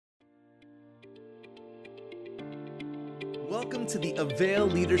Welcome to the Avail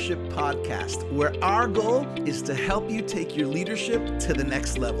Leadership Podcast, where our goal is to help you take your leadership to the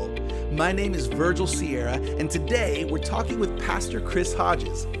next level. My name is Virgil Sierra, and today we're talking with Pastor Chris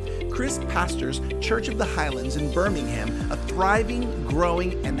Hodges. Chris pastors Church of the Highlands in Birmingham, a thriving,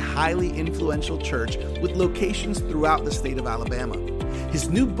 growing, and highly influential church with locations throughout the state of Alabama. His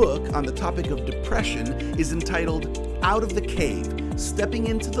new book on the topic of depression is entitled Out of the Cave, Stepping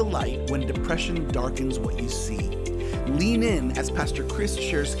into the Light When Depression Darkens What You See. Lean in as Pastor Chris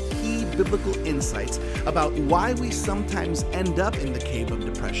shares key biblical insights about why we sometimes end up in the cave of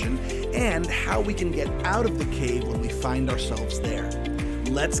depression and how we can get out of the cave when we find ourselves there.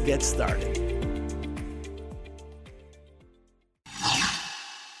 Let's get started.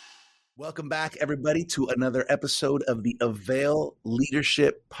 Welcome back, everybody, to another episode of the Avail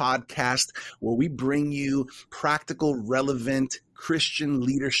Leadership Podcast, where we bring you practical, relevant Christian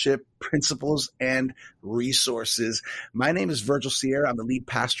leadership principles and resources. My name is Virgil Sierra. I'm the lead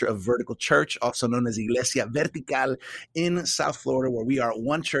pastor of Vertical Church, also known as Iglesia Vertical, in South Florida, where we are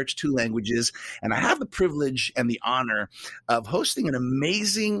one church, two languages. And I have the privilege and the honor of hosting an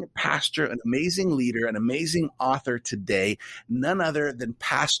amazing pastor, an amazing leader, an amazing author today, none other than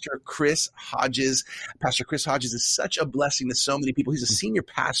Pastor Chris Hodges. Pastor Chris Hodges is such a blessing to so many people. He's a senior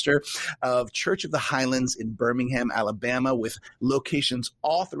pastor of Church of the Highlands in Birmingham, Alabama, with locations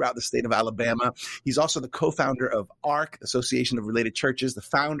all throughout the state of Alabama. He's also the co-founder of ARC, Association of Related Churches, the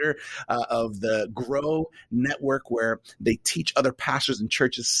founder of the Grow Network, where they teach other pastors and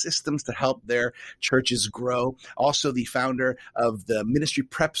churches systems to help their churches grow. Also the founder of the ministry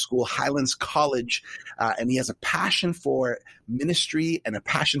prep school, Highlands College, and he has a passion for ministry and a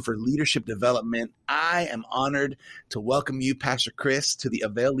passion for leadership development. I am honored to welcome you, Pastor Chris, to the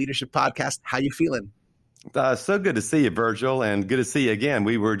Avail Leadership Podcast. How you feeling? So good to see you, Virgil, and good to see you again.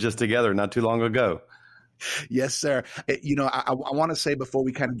 We were just together not too long ago. Yes, sir. You know, I want to say before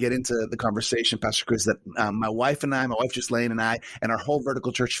we kind of get into the conversation, Pastor Chris, that my wife Ghislaine and I, and our whole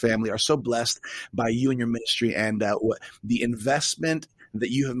Vertical Church family are so blessed by you and your ministry, and the investment that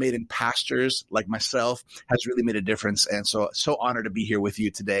you have made in pastors like myself has really made a difference. And so honored to be here with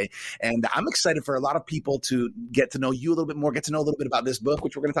you today. And I'm excited for a lot of people to get to know you a little bit more, get to know a little bit about this book,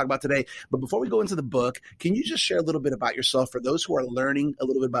 which we're going to talk about today. But before we go into the book, can you just share a little bit about yourself for those who are learning a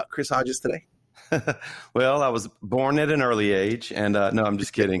little bit about Chris Hodges today? Well, I was born at an early age, and no, I'm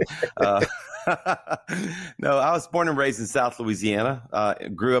just kidding. No, I was born and raised in South Louisiana,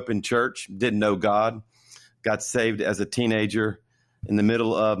 grew up in church, didn't know God, got saved as a teenager. In the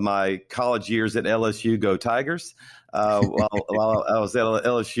middle of my college years at LSU, go Tigers. While I was at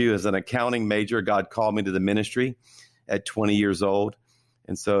LSU as an accounting major, God called me to the ministry at 20 years old.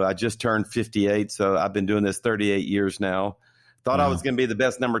 And so I just turned 58. So I've been doing this 38 years now. Thought I was going to be the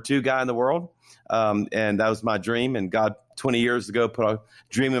best number 2 guy in the world. And that was my dream. And God, 20 years ago, put a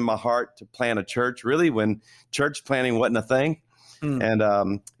dream in my heart to plant a church, really, when church planting wasn't a thing.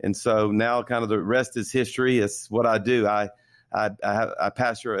 And so now kind of the rest is history. It's what I do. I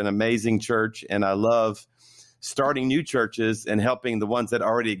pastor an amazing church, and I love starting new churches and helping the ones that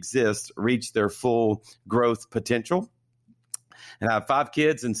already exist reach their full growth potential. And I have 5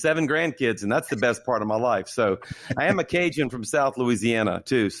 kids and 7 grandkids, and that's the best part of my life. So I am a Cajun from South Louisiana,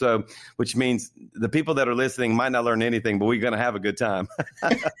 too. So, which means the people that are listening might not learn anything, but we're going to have a good time.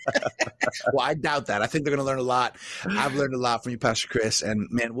 Well, I doubt that. I think they're going to learn a lot. I've learned a lot from you, Pastor Chris. And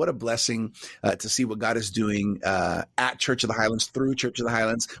man, what a blessing to see what God is doing at Church of the Highlands, through Church of the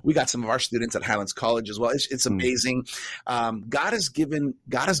Highlands. We got some of our students at Highlands College as well. It's amazing. God has given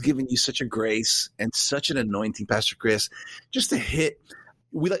you such a grace and such an anointing, Pastor Chris, just to hit.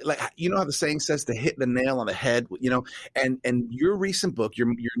 We like you know how the saying says, to hit the nail on the head, you know, and your recent book, your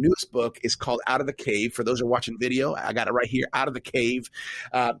newest book is called Out of the Cave. For those who are watching video, I got it right here, Out of the Cave,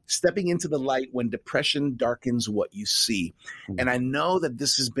 Stepping into the Light When Depression Darkens What You See. And I know that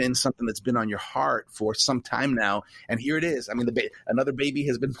this has been something that's been on your heart for some time now. And here it is. I mean, another baby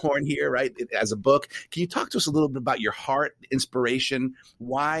has been born here, right, as a book. Can you talk to us a little bit about your heart, inspiration?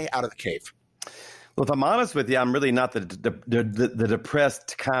 Why Out of the Cave? Well, if I'm honest with you, I'm really not the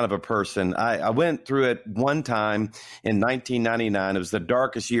depressed kind of a person. I went through it one time in 1999. It was the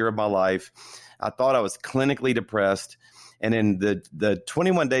darkest year of my life. I thought I was clinically depressed. And in the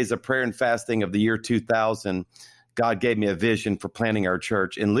 21 days of prayer and fasting of the year 2000, God gave me a vision for planting our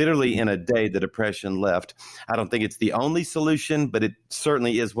church. And literally in a day, the depression left. I don't think it's the only solution, but it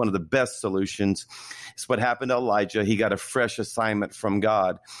certainly is one of the best solutions. It's what happened to Elijah. He got a fresh assignment from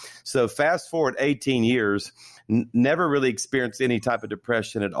God. So fast forward 18 years, never really experienced any type of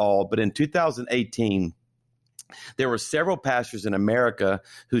depression at all. But in 2018, there were several pastors in America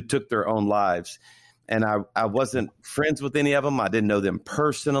who took their own lives. and I wasn't friends with any of them. I didn't know them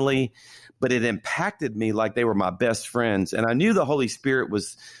personally, but it impacted me like they were my best friends. And I knew the Holy Spirit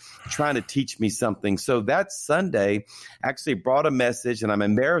was trying to teach me something. So that Sunday actually brought a message, and I'm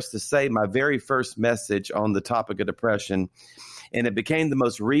embarrassed to say my very first message on the topic of depression. And it became the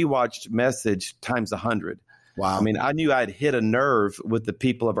most rewatched message times 100. Wow. I mean, I knew I'd hit a nerve with the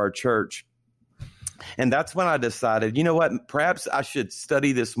people of our church. And that's when I decided, you know what, perhaps I should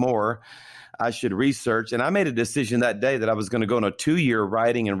study this more. I should research. And I made a decision that day that I was going to go on a 2-year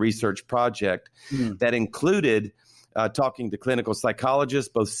writing and research project that included talking to clinical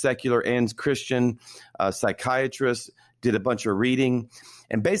psychologists, both secular and Christian, psychiatrists, did a bunch of reading.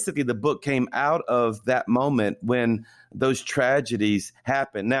 And basically the book came out of that moment when those tragedies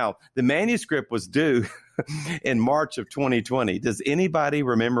happened. Now, the manuscript was due in March of 2020. Does anybody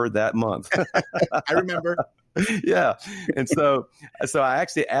remember that month? I remember. Yeah. And so I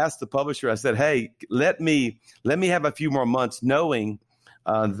actually asked the publisher, I said, hey, let me have a few more months knowing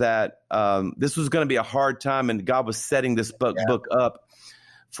that this was going to be a hard time, and God was setting this book up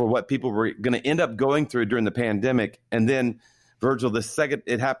for what people were going to end up going through during the pandemic. And then, Virgil,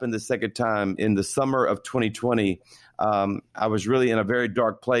 it happened the second time in the summer of 2020. I was really in a very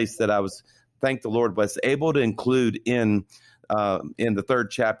dark place that I was, thank the Lord, was able to include in the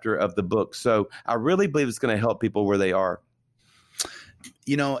third chapter of the book. So I really believe it's going to help people where they are.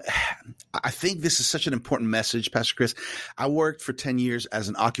 You know, I think this is such an important message, Pastor Chris. I worked for 10 years as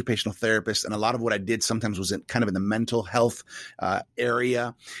an occupational therapist, and a lot of what I did sometimes was in the mental health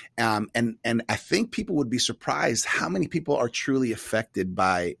area. And I think people would be surprised how many people are truly affected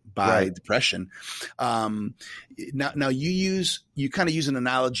by Right. depression. Now you kind of use an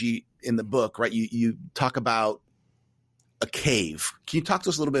analogy in the book, right? You talk about a cave. Can you talk to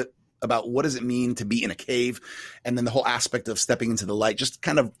us a little bit about what does it mean to be in a cave, and then the whole aspect of stepping into the light, just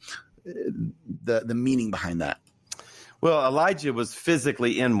kind of the meaning behind that? Well, Elijah was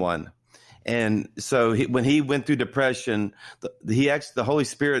physically in one. And so when he went through depression, the Holy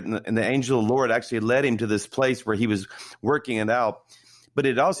Spirit and the angel of the Lord actually led him to this place where he was working it out. But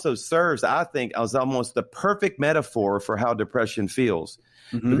it also serves, I think, as almost the perfect metaphor for how depression feels,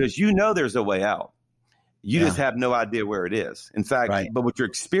 because there's a way out. You just have no idea where it is. In fact, but what you're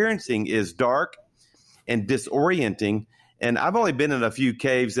experiencing is dark and disorienting. And I've only been in a few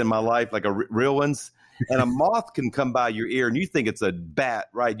caves in my life, like real ones, and a moth can come by your ear and you think it's a bat,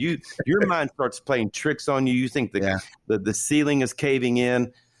 right? Your mind starts playing tricks on you. You think the ceiling is caving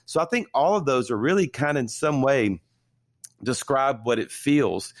in. So I think all of those are really kind of in some way describe what it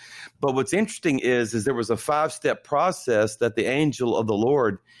feels. But what's interesting is there was a 5-step process that the angel of the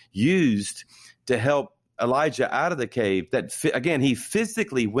Lord used to help Elijah out of the cave that, again, he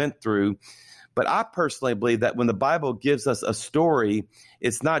physically went through. But I personally believe that when the Bible gives us a story,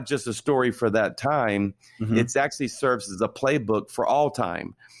 it's not just a story for that time. It actually serves as a playbook for all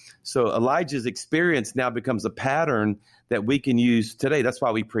time. So Elijah's experience now becomes a pattern that we can use today. That's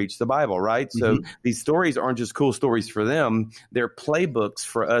why we preach the Bible, right? So these stories aren't just cool stories for them. They're playbooks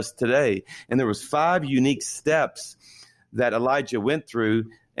for us today. And there was 5 unique steps that Elijah went through.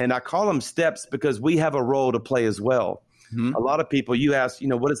 And I call them steps because we have a role to play as well. A lot of people, you ask,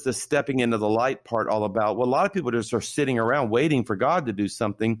 what is the stepping into the light part all about? Well, a lot of people just are sitting around waiting for God to do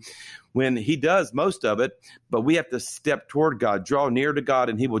something when he does most of it. But we have to step toward God, draw near to God,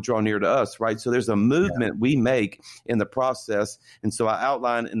 and he will draw near to us, right? So there's a movement we make in the process. And so I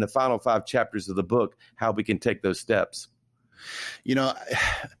outline in the final 5 chapters of the book how we can take those steps. We're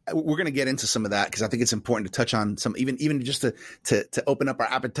going to get into some of that because I think it's important to touch on some, even just to open up our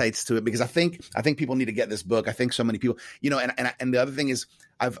appetites to it, because I think people need to get this book. I think so many people, and the other thing is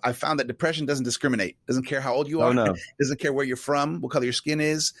I've found that depression doesn't discriminate, doesn't care how old you are, doesn't care where you're from, what color your skin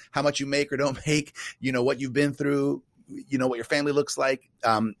is, how much you make or don't make, what you've been through, what your family looks like.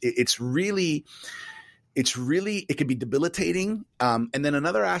 It can be debilitating. And then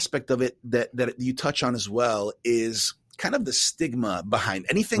another aspect of it that you touch on as well is kind of the stigma behind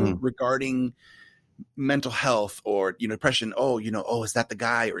anything regarding mental health or, depression. Is that the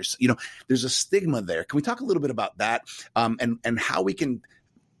guy? Or, there's a stigma there. Can we talk a little bit about that? And how we can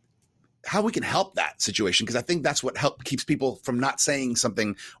help that situation? Because I think that's what keeps people from not saying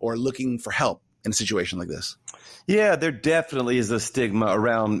something or looking for help in a situation like this. Yeah, there definitely is a stigma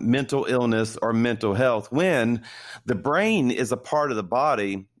around mental illness or mental health when the brain is a part of the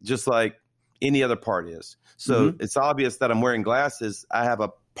body, just like any other part is. So it's obvious that I'm wearing glasses. I have a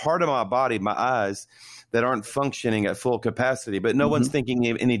part of my body, my eyes, that aren't functioning at full capacity, but no one's thinking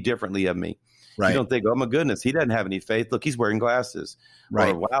any differently of me. Right. You don't think, oh my goodness, he doesn't have any faith. Look, he's wearing glasses.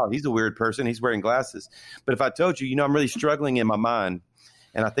 Right. Or wow, he's a weird person. He's wearing glasses. But if I told you, I'm really struggling in my mind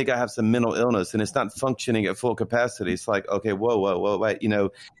and I think I have some mental illness and it's not functioning at full capacity. It's like, okay, whoa, wait,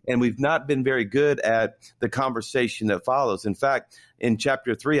 and we've not been very good at the conversation that follows. In fact, in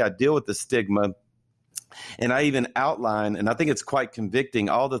chapter 3, I deal with the stigma. And I even outline, and I think it's quite convicting,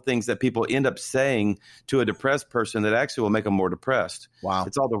 all the things that people end up saying to a depressed person that actually will make them more depressed. Wow.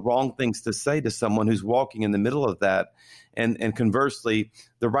 It's all the wrong things to say to someone who's walking in the middle of that. And conversely,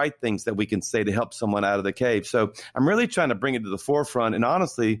 the right things that we can say to help someone out of the cave. So I'm really trying to bring it to the forefront. And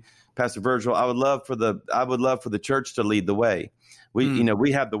honestly, Pastor Virgil, I would love for the church to lead the way.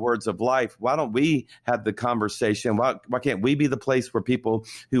 We have the words of life. Why don't we have the conversation? Why can't we be the place where people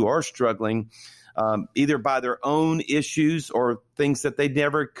who are struggling, either by their own issues or things that they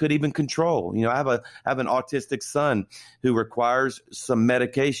never could even control? I have an autistic son who requires some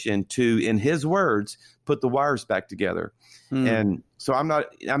medication to, in his words, put the wires back together. And so I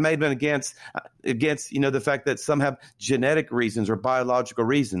may have been against, the fact that some have genetic reasons or biological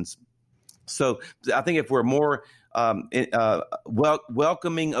reasons. So I think if we're more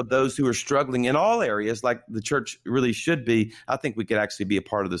welcoming of those who are struggling in all areas, like the church really should be, I think we could actually be a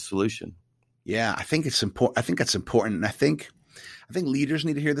part of the solution. Yeah, I think it's important. I think that's important. And I think leaders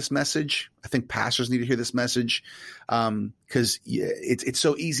need to hear this message. I think pastors need to hear this message, because it's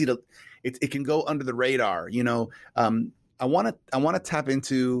so easy it can go under the radar. I want to tap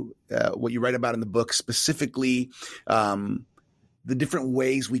into what you write about in the book, specifically the different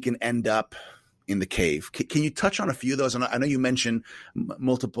ways we can end up in the cave. Can you touch on a few of those? And I know you mentioned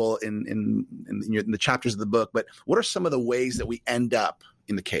multiple in the chapters of the book, but what are some of the ways that we end up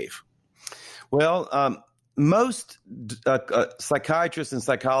in the cave? Well, most psychiatrists and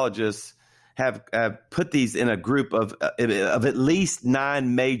psychologists have put these in a group of at least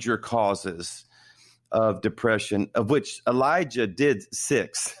 9 major causes of depression, of which Elijah did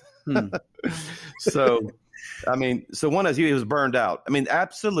 6. So one is he was burned out.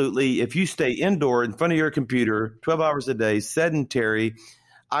 Absolutely. If you stay indoor in front of your computer 12 hours a day, sedentary,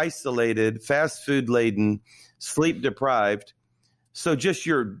 isolated, fast food laden, sleep deprived, so just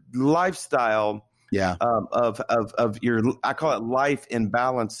your lifestyle of your, I call it life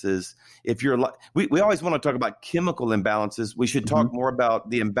imbalances. If you're, we always want to talk about chemical imbalances. We should talk more about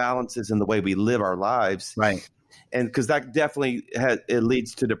the imbalances in the way we live our lives. Right. And because that definitely it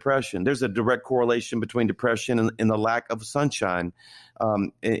leads to depression. There's a direct correlation between depression and the lack of sunshine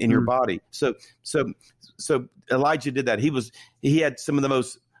in your body. So Elijah did that. He had some of the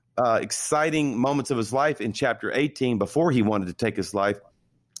most exciting moments of his life in chapter 18 before he wanted to take his life,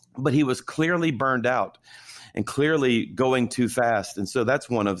 but he was clearly burned out and clearly going too fast. And so that's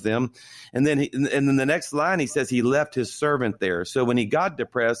one of them. And then the next line, he says he left his servant there. So when he got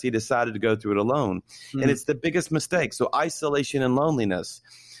depressed, he decided to go through it alone. And it's the biggest mistake. So isolation and loneliness,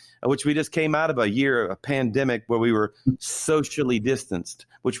 which we just came out of a pandemic where we were socially distanced,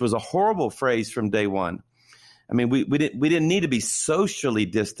 which was a horrible phrase from day one. We didn't need to be socially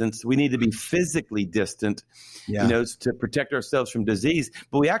distanced. We need to be physically distant, to protect ourselves from disease.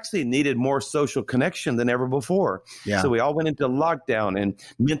 But we actually needed more social connection than ever before. Yeah. So we all went into lockdown, and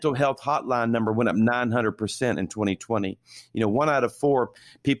mental health hotline number went up 900% in 2020. 1 out of 4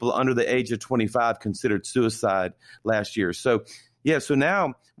 people under the age of 25 considered suicide last year. So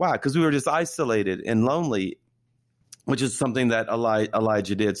now, why? Because we were just isolated and lonely, which is something that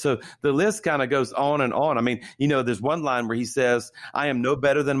Elijah did. So the list kind of goes on and on. There's one line where he says, I am no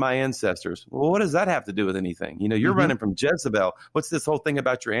better than my ancestors. Well, what does that have to do with anything? You're running from Jezebel. What's this whole thing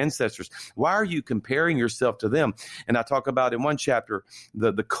about your ancestors? Why are you comparing yourself to them? And I talk about in one chapter,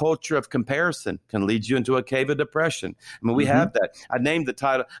 the culture of comparison can lead you into a cave of depression. We have that. I named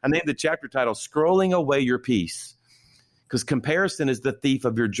the chapter title, Scrolling Away Your Peace. Because comparison is the thief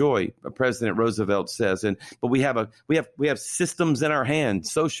of your joy, President Roosevelt says. But we have systems in our hand,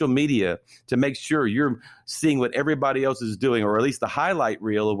 social media, to make sure you're seeing what everybody else is doing, or at least the highlight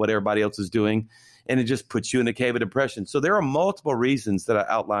reel of what everybody else is doing, and it just puts you in a cave of depression. So there are multiple reasons that I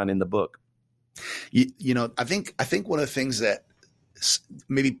outline in the book. I think one of the things that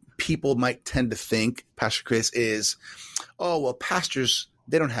maybe people might tend to think, Pastor Chris, is, pastors,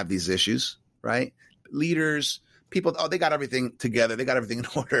 they don't have these issues, right? Leaders, people, they got everything together. They got everything in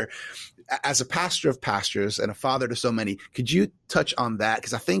order. As a pastor of pastors and a father to so many, could you touch on that?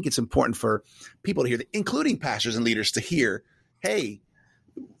 Because I think it's important for people to hear, including pastors and leaders, to hear, hey,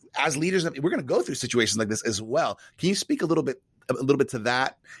 as leaders, we're going to go through situations like this as well. Can you speak a little bit to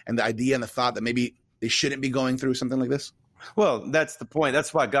that and the idea and the thought that maybe they shouldn't be going through something like this? Well, that's the point.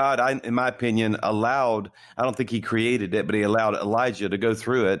 That's why God, in my opinion, I don't think he created it, but he allowed Elijah to go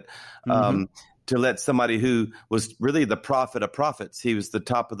through it. to let somebody who was really the prophet of prophets, he was the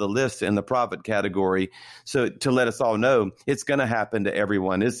top of the list in the prophet category. So to let us all know it's going to happen to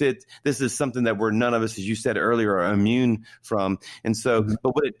everyone. This is something that none of us, as you said earlier, are immune from. And so,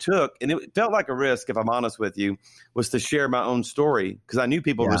 but what it took, and it felt like a risk, if I'm honest with you, was to share my own story, because I knew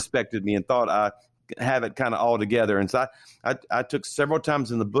people respected me and thought I have it kind of all together. And so I took several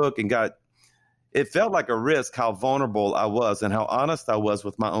times in the book and it felt like a risk how vulnerable I was and how honest I was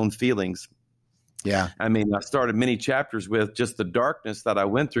with my own feelings. Yeah. I mean, I started many chapters with just the darkness that I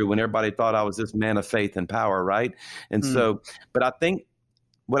went through when everybody thought I was this man of faith and power, right? And so, but I think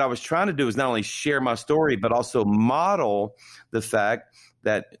what I was trying to do is not only share my story, but also model the fact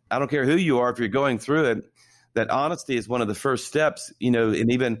that I don't care who you are, if you're going through it, that honesty is one of the first steps,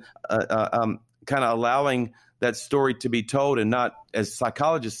 and even kind of allowing that story to be told and not, as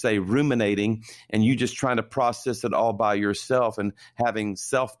psychologists say, ruminating, and you just trying to process it all by yourself and having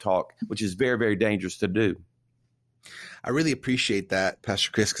self-talk, which is very, very dangerous to do. I really appreciate that,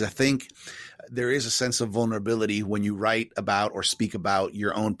 Pastor Chris, because I think there is a sense of vulnerability when you write about or speak about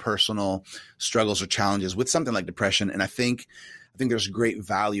your own personal struggles or challenges with something like depression. And I think there's great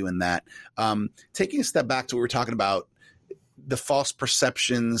value in that. Taking a step back to what we're talking about, the false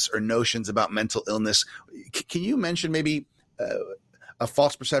perceptions or notions about mental illness. Can you mention maybe a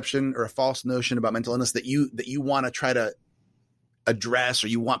false perception or a false notion about mental illness that you want to try to address, or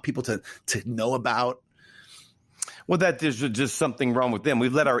you want people to know about? Well, that there's just something wrong with them.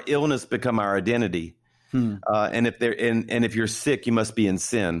 We've let our illness become our identity. And if you're sick, you must be in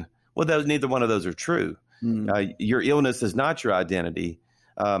sin. Well, neither one of those are true. Your illness is not your identity.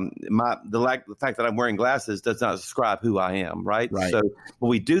 The fact that I'm wearing glasses does not describe who I am, right? So when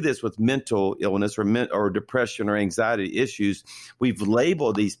we do this with mental illness or depression or anxiety issues, we've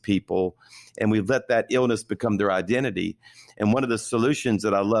labeled these people and we've let that illness become their identity. And one of the solutions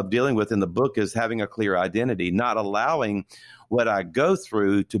that I love dealing with in the book is having a clear identity, not allowing what I go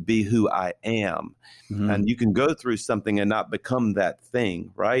through to be who I am. And you can go through something and not become that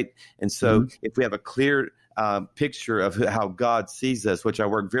thing, right? And so if we have a clear picture of how God sees us, which I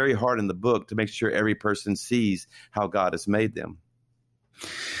work very hard in the book to make sure every person sees how God has made them.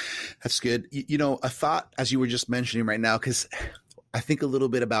 That's good. A thought as you were just mentioning right now, because I think a little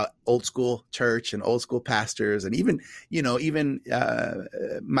bit about old school church and old school pastors, and even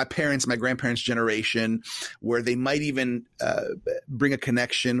my grandparents' generation, where they might even bring a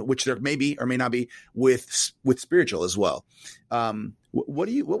connection, which there may be or may not be, with spiritual as well. What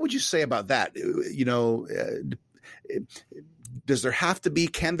would you say about that? Does there have to be?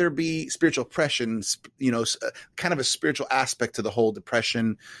 Can there be spiritual oppression? Kind of a spiritual aspect to the whole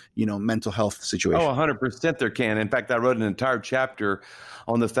depression, mental health situation. 100% there can. In fact, I wrote an entire chapter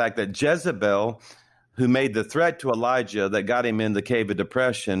on the fact that Jezebel, who made the threat to Elijah that got him in the cave of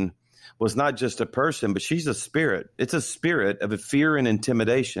depression, was not just a person, but she's a spirit. It's a spirit of a fear and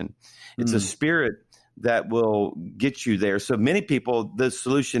intimidation. It's a spirit that will get you there. So many people, the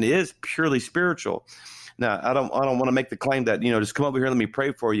solution is purely spiritual. Now, I don't want to make the claim that, just come over here, let me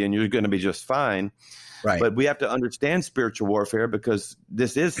pray for you, and you're going to be just fine. Right. But we have to understand spiritual warfare, because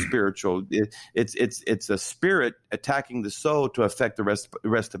this is spiritual. It's a spirit attacking the soul to affect the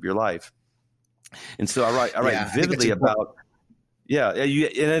rest of your life. And so I write vividly about,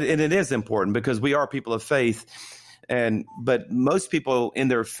 and it is important, because we are people of faith. But most people in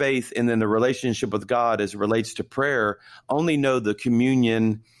their faith and in their relationship with God as it relates to prayer only know the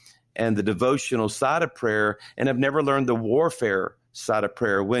communion and the devotional side of prayer and have never learned the warfare side of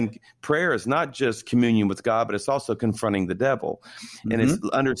prayer, when prayer is not just communion with God, but it's also confronting the devil. And it's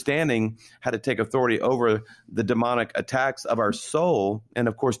understanding how to take authority over the demonic attacks of our soul, and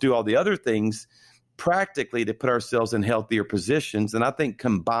of course do all the other things practically to put ourselves in healthier positions. And I think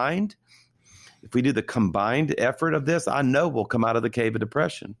combined, if we do the combined effort of this, I know we'll come out of the cave of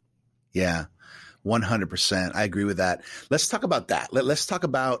depression. Yeah, 100%. I agree with that. Let's talk about that. Let's talk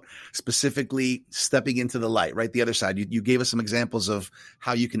about specifically stepping into the light, right? The other side. You gave us some examples of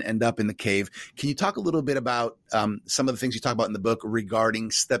how you can end up in the cave. Can you talk a little bit about some of the things you talk about in the book regarding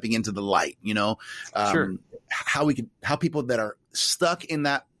stepping into the light? Sure. How people that are stuck in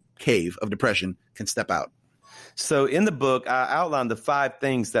that cave of depression can step out. So in the book, I outlined the 5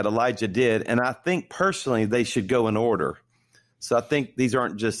 things that Elijah did, and I think personally they should go in order. So I think these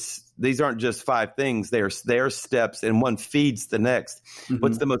aren't just 5 things. They are steps, and one feeds the next.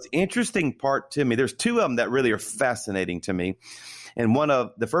 What's the most interesting part to me? There's 2 of them that really are fascinating to me, and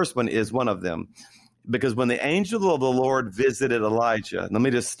the first one is one of them, because when the angel of the Lord visited Elijah, let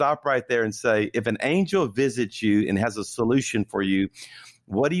me just stop right there and say, if an angel visits you and has a solution for you,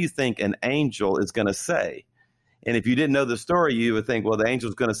 what do you think an angel is going to say? And if you didn't know the story, you would think, well, the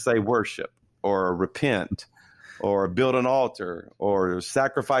angel's going to say worship. or repent or build an altar or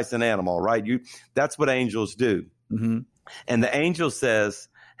sacrifice an animal, right? That's what angels do. Mm-hmm. And the angel says,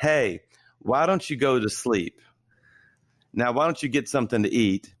 hey, why don't you go to sleep? Now, why don't you get something to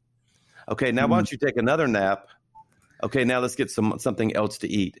eat? Okay, now why don't you take another nap? Okay, now let's get something else to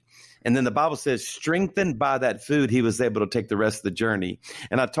eat. And then the Bible says, strengthened by that food, he was able to take the rest of the journey.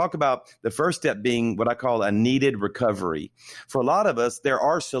 And I talk about the first step being what I call a needed recovery. For a lot of us, there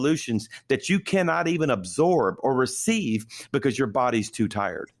are solutions that you cannot even absorb or receive because your body's too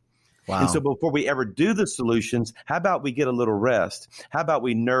tired. Wow. And so before we ever do the solutions, how about we get a little rest? How about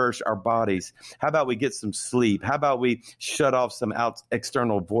we nourish our bodies? How about we get some sleep? How about we shut off some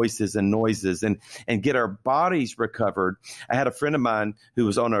external voices and noises and get our bodies recovered? I had a friend of mine who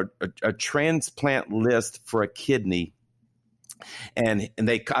was on a transplant list for a kidney. And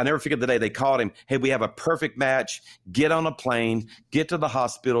I never forget the day they called him. Hey, we have a perfect match. Get on a plane, get to the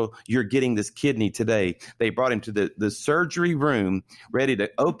hospital. You're getting this kidney today. They brought him to the surgery room, ready to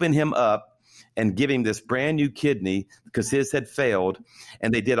open him up and give him this brand new kidney because his had failed.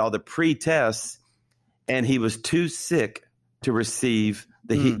 And they did all the pre-tests, and he was too sick to receive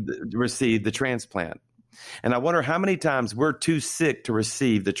the transplant. And I wonder how many times we're too sick to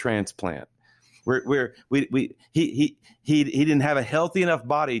receive the transplant. He didn't have a healthy enough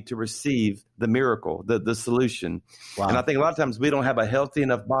body to receive the miracle, the solution. Wow. And I think a lot of times we don't have a healthy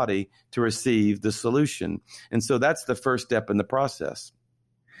enough body to receive the solution. And so that's the first step in the process.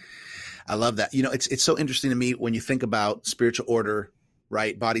 I love that. It's so interesting to me when you think about spiritual order,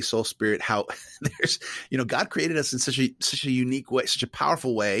 right? Body, soul, spirit, how there's, God created us in such a unique way, such a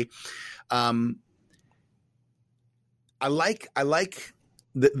powerful way. I like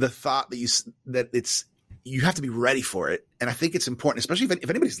the thought that you have to be ready for it. And I think it's important, especially if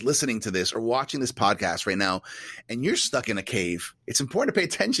anybody's listening to this or watching this podcast right now and you're stuck in a cave, it's important to pay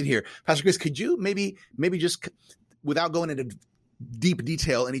attention here. Pastor Chris, could you maybe just, without going into deep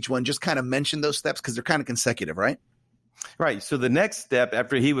detail in each one, just kind of mention those steps because they're kind of consecutive, right? Right. So the next step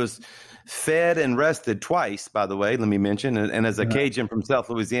after he was fed and rested twice, by the way, let me mention, and as a Cajun from South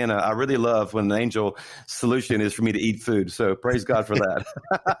Louisiana, I really love when an angel solution is for me to eat food. So praise God for that.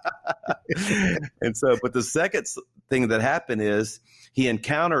 And so, but the second thing that happened is he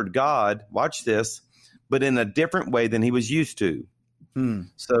encountered God, watch this, but in a different way than he was used to.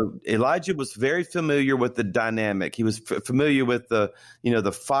 So Elijah was very familiar with the dynamic. He was familiar with the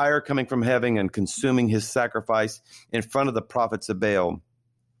fire coming from heaven and consuming his sacrifice in front of the prophets of Baal.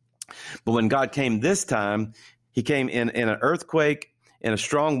 But when God came this time, he came in an earthquake, in a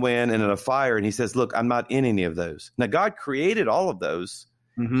strong wind, and in a fire. And he says, look, I'm not in any of those. Now, God created all of those.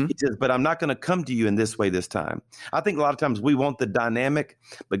 Mm-hmm. He says, but I'm not going to come to you in this way this time. I think a lot of times we want the dynamic,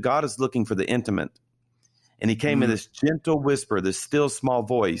 but God is looking for the intimate. And he came in this gentle whisper, this still small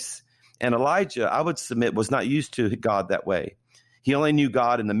voice. And Elijah, I would submit, was not used to God that way. He only knew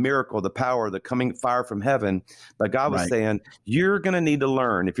God in the miracle, the power, the coming fire from heaven. But God was saying, you're going to need to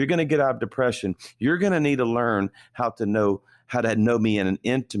learn. If you're going to get out of depression, you're going to need to learn how to know me in an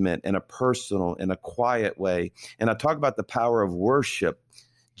intimate, in a personal, in a quiet way. And I talk about the power of worship.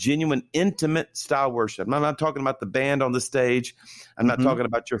 Genuine, intimate style worship. I'm not talking about the band on the stage. I'm not talking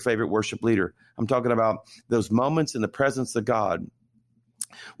about your favorite worship leader. I'm talking about those moments in the presence of God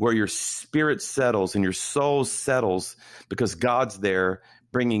where your spirit settles and your soul settles because God's there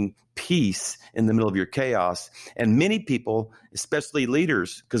bringing peace in the middle of your chaos. And many people, especially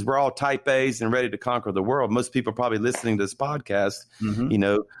leaders, because we're all type A's and ready to conquer the world. Most people probably listening to this podcast,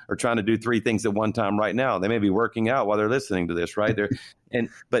 are trying to do three things at one time right now. They may be working out while they're listening to this, right?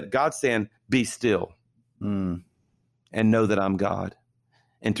 But God's saying, be still and know that I'm God,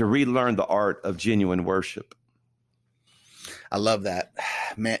 and to relearn the art of genuine worship. I love that,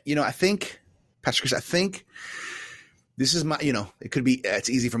 man. I think, Pastor Chris, this is my, it could be, it's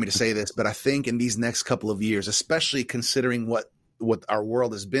easy for me to say this, but I think in these next couple of years, especially considering what our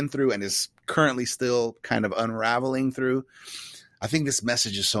world has been through and is currently still kind of unraveling through, I think this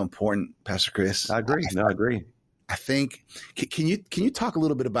message is so important, Pastor Chris. I agree. I agree. I think, can you talk a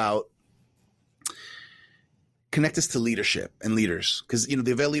little bit about, connect us to leadership and leaders? Because,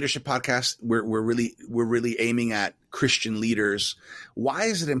 the Avail Leadership Podcast, we're really aiming at Christian leaders. Why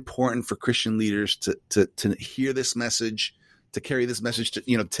is it important for Christian leaders to hear this message, to carry this message, to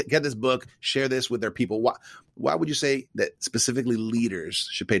get this book, share this with their people? Why would you say that specifically leaders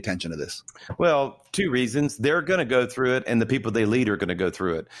should pay attention to this? Well, two reasons. They're going to go through it, and the people they lead are going to go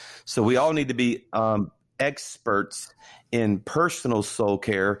through it. So we all need to be experts in personal soul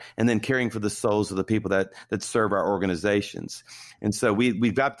care and then caring for the souls of the people that serve our organizations. And so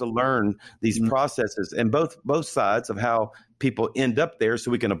we've got to learn these processes and both sides of how people end up there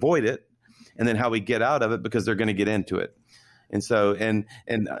so we can avoid it. and then how we get out of it, because they're going to get into it. And so, and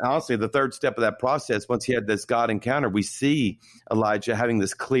honestly, the third step of that process, once he had this God encounter, we see Elijah having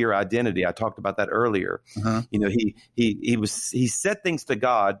this clear identity. I talked about that earlier. Uh-huh. You know, he said things to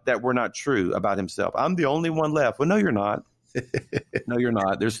God that were not true about himself. I'm the only one left. Well, no, you're not. No, you're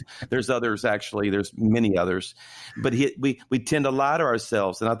not. There's others, actually. There's many others, but we tend to lie to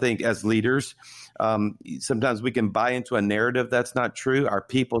ourselves. And I think as leaders, sometimes we can buy into a narrative that's not true. Our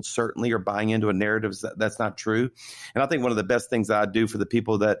people certainly are buying into a narrative that's not true. And I think one of the best things that I do for the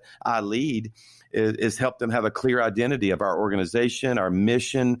people that I lead is help them have a clear identity of our organization, our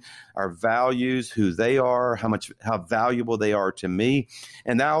mission, our values, who they are, how valuable they are to me.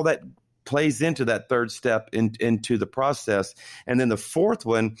 And now that plays into that third step into the process. And then the fourth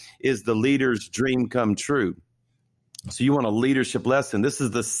one is the leader's dream come true. So you want a leadership lesson. This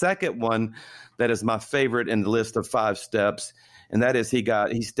is the second one that is my favorite in the list of 5 steps. And that is he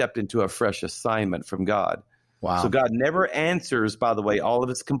stepped into a fresh assignment from God. Wow. So God never answers, by the way, all of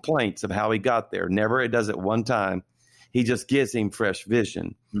his complaints of how he got there. Never. It does it one time. He just gives him fresh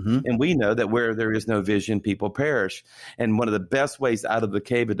vision. Mm-hmm. And we know that where there is no vision, people perish. And one of the best ways out of the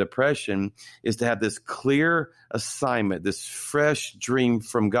cave of depression is to have this clear assignment, this fresh dream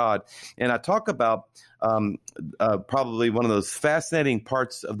from God. And I talk about probably one of those fascinating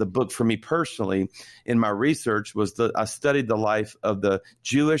parts of the book for me personally in my research was I studied the life of the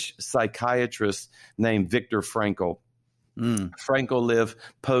Jewish psychiatrist named Viktor Frankl. Frankl lived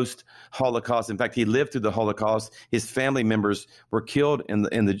post-Holocaust. In fact, he lived through the Holocaust. His family members were killed in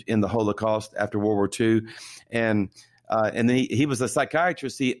the Holocaust after World War II, and then he was a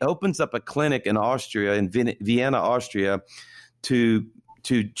psychiatrist. He opens up a clinic in Austria, in Vienna, Austria, to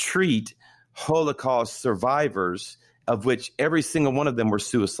treat Holocaust survivors, of which every single one of them were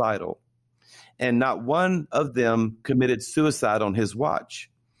suicidal, and not one of them committed suicide on his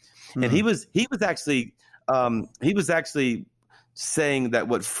watch. And he was actually saying that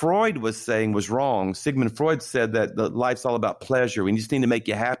what Freud was saying was wrong. Sigmund Freud said that life's all about pleasure. We just need to make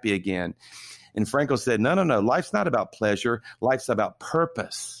you happy again. And Frankl said, no, life's not about pleasure. Life's about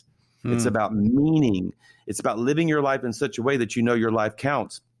purpose. It's about meaning. It's about living your life in such a way that you know your life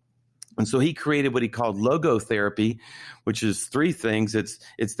counts. And so he created what he called logotherapy, which is 3 things.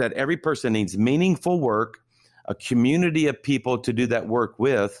 It's that every person needs meaningful work, a community of people to do that work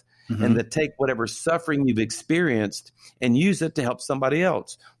with, and to take whatever suffering you've experienced and use it to help somebody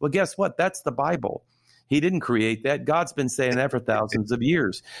else. Well, guess what? That's the Bible. He didn't create that. God's been saying that for thousands of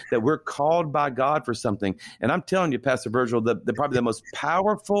years, that we're called by God for something. And I'm telling you, Pastor Virgil, probably the most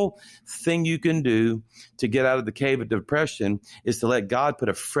powerful thing you can do to get out of the cave of depression is to let God put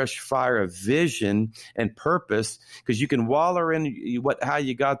a fresh fire of vision and purpose, because you can wallow in how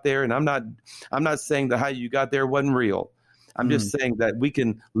you got there. And I'm not saying that how you got there wasn't real. I'm just saying that we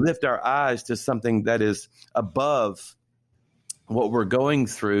can lift our eyes to something that is above what we're going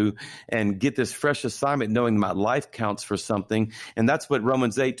through and get this fresh assignment, knowing my life counts for something. And that's what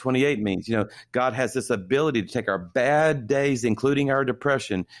Romans 8:28 means. You know, God has this ability to take our bad days, including our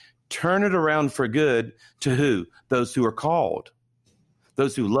depression, turn it around for good to who? Those who are called,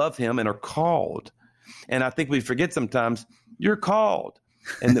 those who love him and are called. And I think we forget sometimes you're called.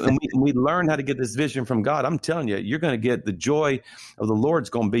 And when we learn how to get this vision from God, I'm telling you, you're going to get the joy of the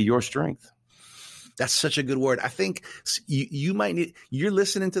Lord's going to be your strength. That's such a good word. I think you might need, you're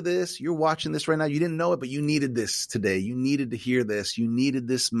listening to this, you're watching this right now. You didn't know it, but you needed this today. You needed to hear this. You needed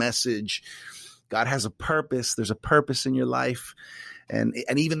this message. God has a purpose. There's a purpose in your life. And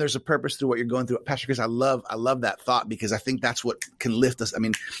even there's a purpose through what you're going through. Pastor Chris, I love that thought, because I think that's what can lift us. I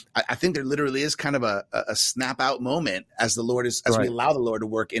mean, I think there literally is kind of a snap out moment as the Lord is, as we allow the Lord to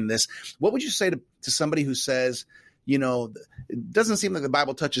work in this. What would you say to somebody who says, you know, it doesn't seem like the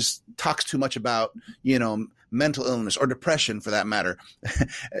Bible talks too much about, you know, mental illness or depression for that matter,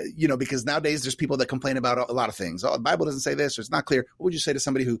 you know, because nowadays there's people that complain about a lot of things. Oh, the Bible doesn't say this, or it's not clear. What would you say to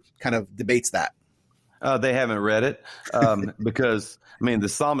somebody who kind of debates that? They haven't read it because, I mean, the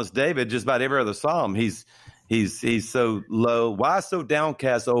psalmist David, just about every other psalm, he's so low. Why so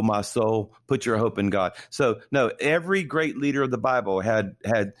downcast, oh my soul? Put your hope in God. So no, every great leader of the Bible had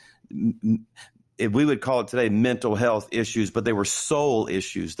we would call it today mental health issues, but they were soul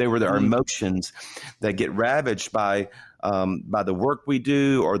issues. They were their emotions that get ravaged by the work we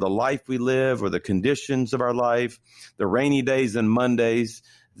do, or the life we live, or the conditions of our life, the rainy days and Mondays,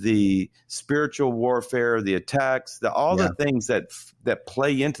 the spiritual warfare, the attacks, all the things that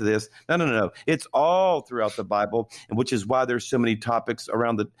play into this. No. It's all throughout the Bible, and which is why there's so many topics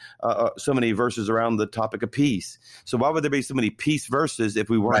around so many verses around the topic of peace. So why would there be so many peace verses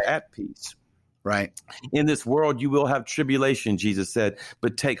if we weren't at peace? Right. In this world, you will have tribulation, Jesus said,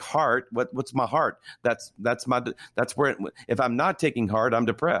 but take heart. What's my heart? That's where, if I'm not taking heart, I'm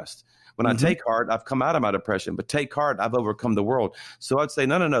depressed. When I take heart, I've come out of my depression, but take heart, I've overcome the world. So I'd say,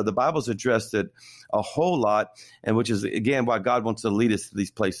 no. The Bible's addressed it a whole lot, and which is, again, why God wants to lead us to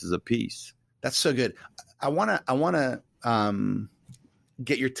these places of peace. That's so good. I want to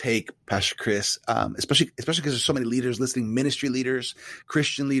get your take, Pastor Chris, especially because there's so many leaders listening, ministry leaders,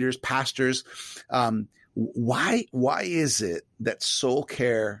 Christian leaders, pastors. Why is it that soul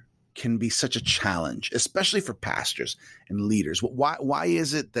care can be such a challenge, especially for pastors and leaders? Why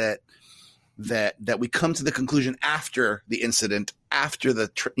is it that we come to the conclusion after the incident, after the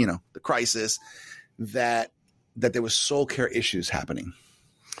crisis, that there was soul care issues happening?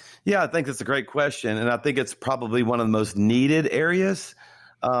 Yeah, I think that's a great question, and I think it's probably one of the most needed areas.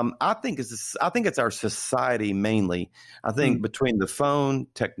 I think it's our society mainly. I think between the phone,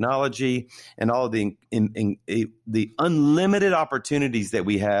 technology, and all of the unlimited opportunities that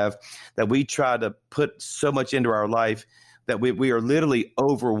we have, that we try to put so much into our life, that we are literally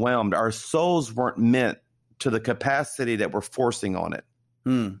overwhelmed. Our souls weren't meant to the capacity that we're forcing on it.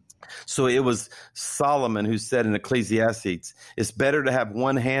 So it was Solomon who said in Ecclesiastes, it's better to have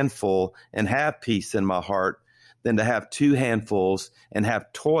one handful and have peace in my heart than to have two handfuls and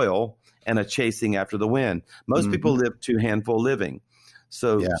have toil and a chasing after the wind. Most people live two handful living.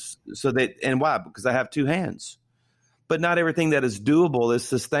 And why? Because I have two hands. But not everything that is doable is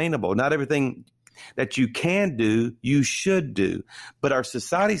sustainable. Not everything that you can do, you should do. But our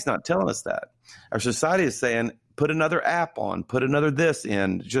society's not telling us that. Our society is saying, put another app on, put another this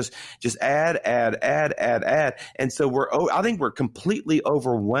in, just add. And so I think we're completely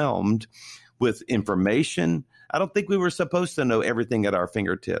overwhelmed with information. I don't think we were supposed to know everything at our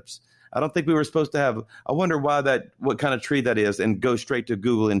fingertips. I don't think we were supposed to have, I wonder what kind of tree that is, and go straight to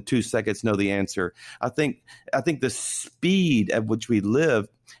Google in 2 seconds, know the answer. I think the speed at which we live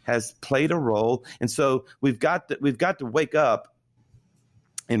has played a role. And so we've got to wake up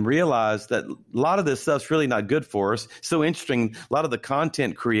and realize that a lot of this stuff's really not good for us. So interesting. A lot of the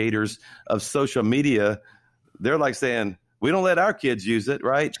content creators of social media, they're like saying, we don't let our kids use it,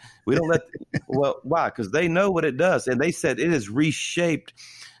 right? We don't let, well, why? Because they know what it does. And they said it has reshaped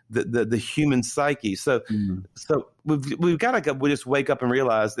the human psyche. So we've got to just wake up and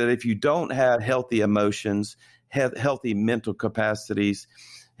realize that if you don't have healthy emotions, healthy mental capacities,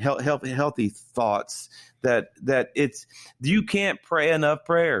 healthy thoughts, that you can't pray enough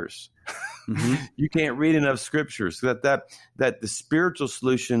prayers. You can't read enough scriptures. That the spiritual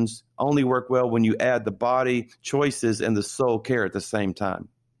solutions only work well when you add the body choices and the soul care at the same time.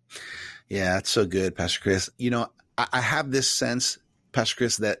 Yeah, that's so good, Pastor Chris. I have this sense, Pastor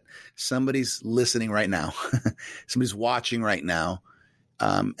Chris, that somebody's listening right now, somebody's watching right now,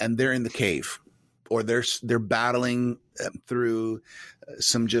 and they're in the cave, or they're battling through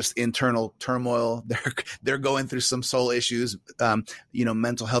some just internal turmoil. They're going through some soul issues,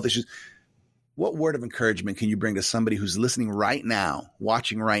 mental health issues. What word of encouragement can you bring to somebody who's listening right now,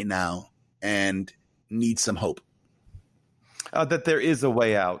 watching right now, and needs some hope? That there is a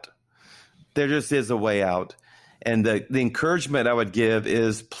way out. There just is a way out. And the encouragement I would give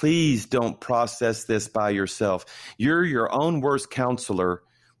is, please don't process this by yourself. You're your own worst counselor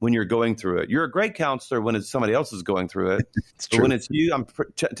when you're going through it. You're a great counselor when it's somebody else is going through it. But when it's you,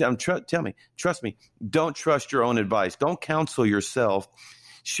 trust me, don't trust your own advice. Don't counsel yourself.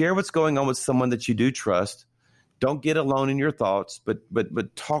 Share what's going on with someone that you do trust. Don't get alone in your thoughts,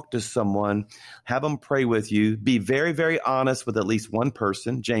 but talk to someone. Have them pray with you. Be very, very honest with at least one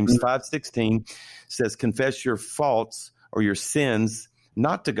person. James 5:16 says, confess your faults or your sins,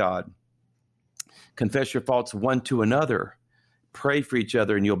 not to God. Confess your faults one to another. Pray for each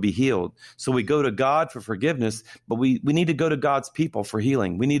other and you'll be healed. So we go to God for forgiveness, but we need to go to God's people for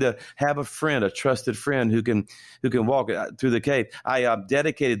healing. We need to have a friend, a trusted friend who can walk through the cave. I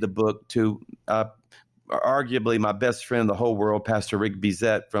dedicated the book to arguably my best friend in the whole world, Pastor Rick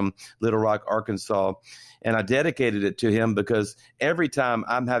Bizet from Little Rock, Arkansas. And I dedicated it to him because every time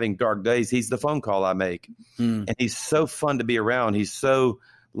I'm having dark days, he's the phone call I make. And he's so fun to be around. He's so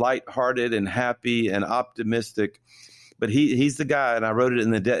lighthearted and happy and optimistic. But he's the guy, and I wrote it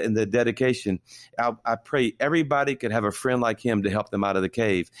in the dedication. I pray everybody could have a friend like him to help them out of the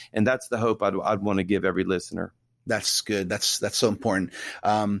cave, and that's the hope I'd want to give every listener. That's good. That's so important.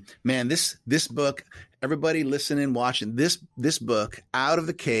 Man, this book, everybody listening, watching, this book, Out of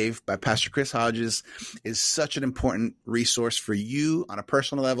the Cave by Pastor Chris Hodges, is such an important resource for you on a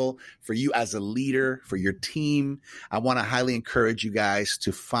personal level, for you as a leader, for your team. I want to highly encourage you guys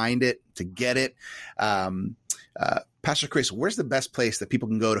to find it, to get it. Pastor Chris, where's the best place that people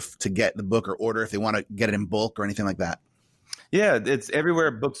can go to get the book or order if they want to get it in bulk or anything like that? Yeah, it's everywhere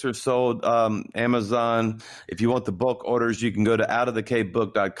books are sold. Amazon. If you want the bulk orders, you can go to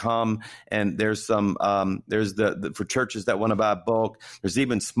outofthecavebook.com, and there's some there's the for churches that want to buy bulk. There's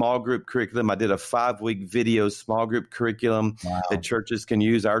even small group curriculum. I did a 5-week video small group curriculum that churches can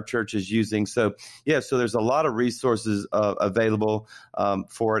use. Our church is using. So so there's a lot of resources available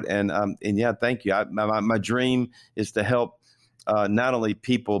for it. And yeah, thank you. My dream is to help not only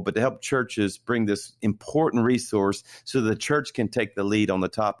people, but to help churches bring this important resource so the church can take the lead on the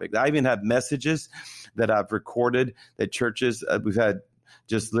topic. I even have messages that I've recorded that churches, we've had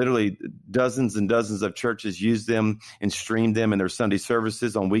just literally dozens and dozens of churches use them and stream them in their Sunday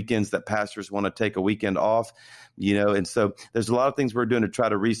services on weekends that pastors want to take a weekend off, and so there's a lot of things we're doing to try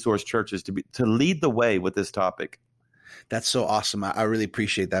to resource churches to lead the way with this topic. That's so awesome. I really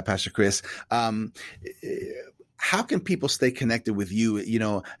appreciate that, Pastor Chris. How can people stay connected with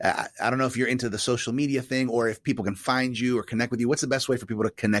you? I don't know if you're into the social media thing or if people can find you or connect with you. What's the best way for people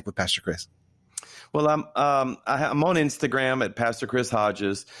to connect with Pastor Chris? Well, I'm on Instagram at Pastor Chris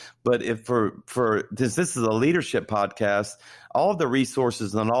Hodges, but if this is a leadership podcast, all of the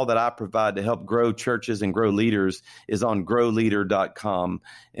resources and all that I provide to help grow churches and grow leaders is on growleader.com.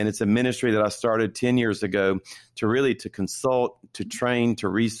 And it's a ministry that I started 10 years ago to consult, to train, to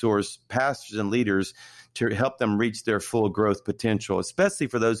resource pastors and leaders to help them reach their full growth potential, especially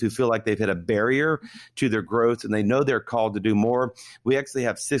for those who feel like they've hit a barrier to their growth and they know they're called to do more. We actually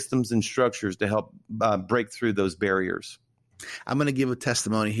have systems and structures to help break through those barriers. I'm going to give a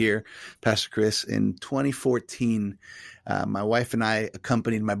testimony here, Pastor Chris. In 2014, my wife and I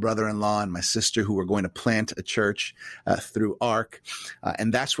accompanied my brother-in-law and my sister who were going to plant a church through ARC.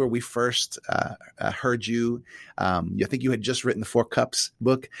 And that's where we first heard you. I think you had just written the 4 Cups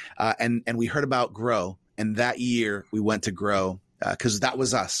book, and we heard about Grow. And that year we went to Grow. Because that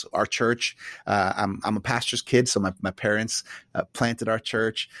was us, our church. I'm a pastor's kid, so my parents planted our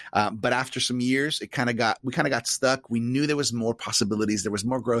church. But after some years, we kind of got stuck. We knew there was more possibilities, there was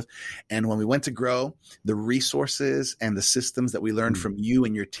more growth, and when we went to Grow, the resources and the systems that we learned from you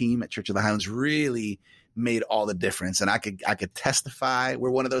and your team at Church of the Highlands really made all the difference. And I could testify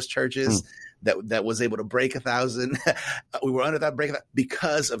we're one of those churches that was able to break 1,000. We were under that break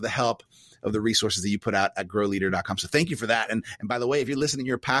because of the help of the resources that you put out at growleader.com. So thank you for that. And by the way, if you're listening,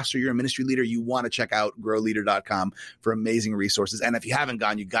 you're a pastor, you're a ministry leader, you want to check out growleader.com for amazing resources. And if you haven't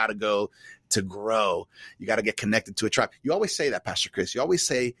gone, you got to go to Grow. You got to get connected to a tribe. You always say that, Pastor Chris. You always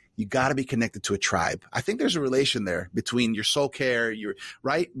say you got to be connected to a tribe. I think there's a relation there between your soul care,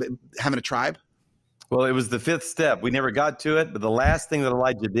 having a tribe. Well, it was the 5th step. We never got to it, but the last thing that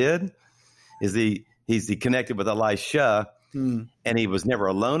Elijah did is he connected with Elisha. And he was never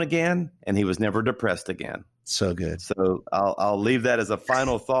alone again, and he was never depressed again. So good. So I'll leave that as a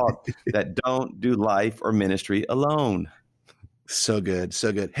final thought that don't do life or ministry alone. So good.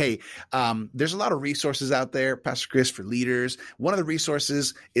 So good. Hey, there's a lot of resources out there, Pastor Chris, for leaders. One of the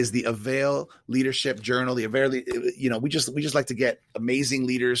resources is the Avail Leadership Journal. The Avail, we just like to get amazing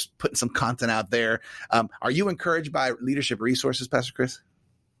leaders putting some content out there. Are you encouraged by leadership resources, Pastor Chris?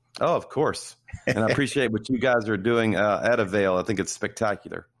 Oh, of course. And I appreciate what you guys are doing at Avail. I think it's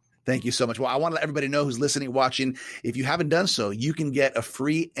spectacular. Thank you so much. Well, I want to let everybody know who's listening, watching. If you haven't done so, you can get a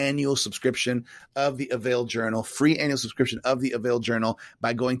free annual subscription of the Avail Journal,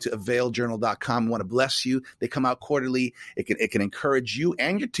 by going to availjournal.com. I want to bless you. They come out quarterly. It can encourage you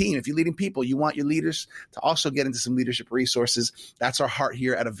and your team. If you're leading people, you want your leaders to also get into some leadership resources. That's our heart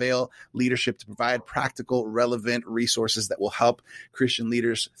here at Avail Leadership, to provide practical, relevant resources that will help Christian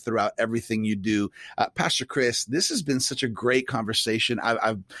leaders throughout everything you do. Pastor Chris, this has been such a great conversation.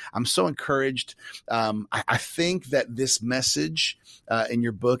 I'm so encouraged. I think that this message in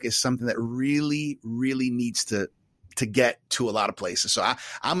your book is something that really, really needs to get to a lot of places. So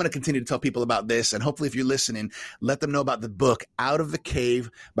I'm going to continue to tell people about this. And hopefully if you're listening, let them know about the book, Out of the Cave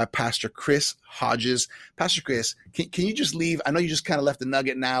by Pastor Chris Hodges. Pastor Chris, can you just leave? I know you just kind of left the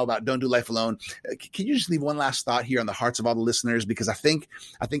nugget now about don't do life alone. Can you just leave one last thought here on the hearts of all the listeners? Because I think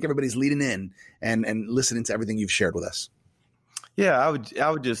everybody's leading in and listening to everything you've shared with us. Yeah,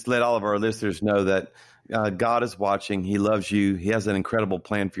 I would just let all of our listeners know that God is watching. He loves you. He has an incredible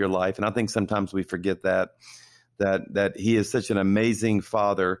plan for your life. And I think sometimes we forget that he is such an amazing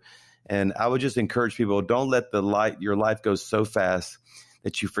Father. And I would just encourage people, don't let your life go so fast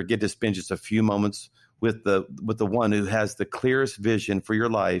that you forget to spend just a few moments with the one who has the clearest vision for your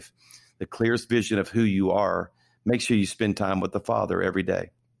life, the clearest vision of who you are. Make sure you spend time with the Father every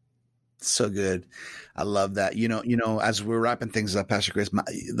day. So good. I love that. As we're wrapping things up, Pastor Chris,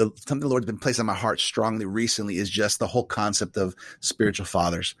 something the Lord's been placed on my heart strongly recently is just the whole concept of spiritual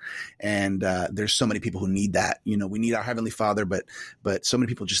fathers. And there's so many people who need that. We need our Heavenly Father, but so many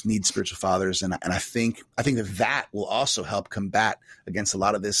people just need spiritual fathers. And I think that will also help combat against a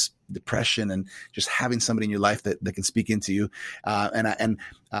lot of this depression and just having somebody in your life that can speak into you.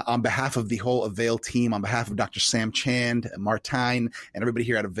 On behalf of the whole Avail team, on behalf of Dr. Sam Chand, Martine, and everybody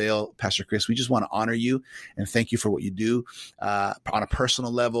here at Avail, Pastor Chris, we just want to honor you and thank you for what you do on a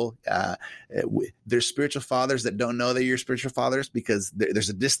personal level. There's spiritual fathers that don't know that you're spiritual fathers because there's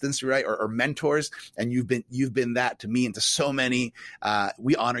a distance, right? Or mentors, and you've been that to me and to so many.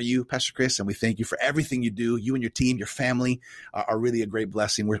 We honor you, Pastor Chris, and we thank you for everything you do. You and your team, your family are really a great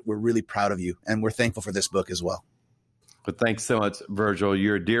blessing. We're really proud of you, and we're thankful for this book as well. But thanks so much, Virgil.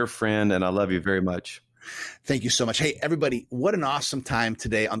 You're a dear friend, and I love you very much. Thank you so much. Hey, everybody, what an awesome time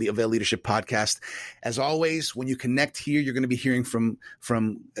today on the Avail Leadership Podcast. As always, when you connect here, you're going to be hearing from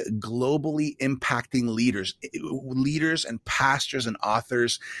globally impacting leaders and pastors and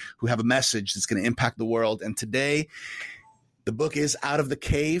authors who have a message that's going to impact the world. And today, the book is Out of the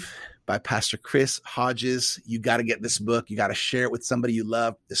Cave by Pastor Chris Hodges. You got to get this book. You got to share it with somebody you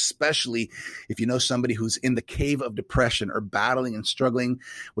love, especially if you know somebody who's in the cave of depression or battling and struggling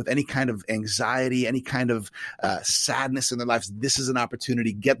with any kind of anxiety, any kind of sadness in their lives. This is an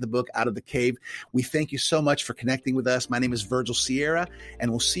opportunity. Get the book Out of the Cave. We thank you so much for connecting with us. My name is Virgil Sierra, and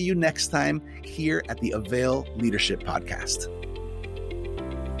we'll see you next time here at the Avail Leadership Podcast.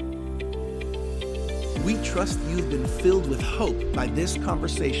 We trust you've been filled with hope by this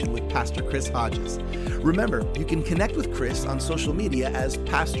conversation with Pastor Chris Hodges. Remember, you can connect with Chris on social media as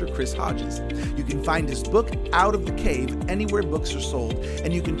Pastor Chris Hodges. You can find his book, Out of the Cave, anywhere books are sold,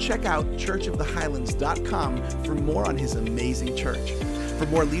 and you can check out churchofthehighlands.com for more on his amazing church. For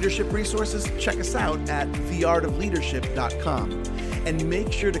more leadership resources, check us out at theartofleadership.com. And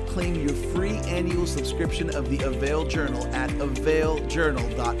make sure to claim your free annual subscription of the Avail Journal at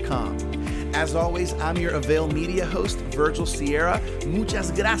availjournal.com. As always, I'm your Avail Media host, Virgil Sierra.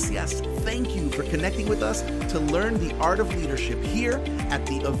 Muchas gracias. Thank you for connecting with us to learn the art of leadership here at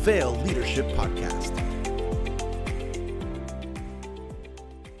the Avail Leadership Podcast.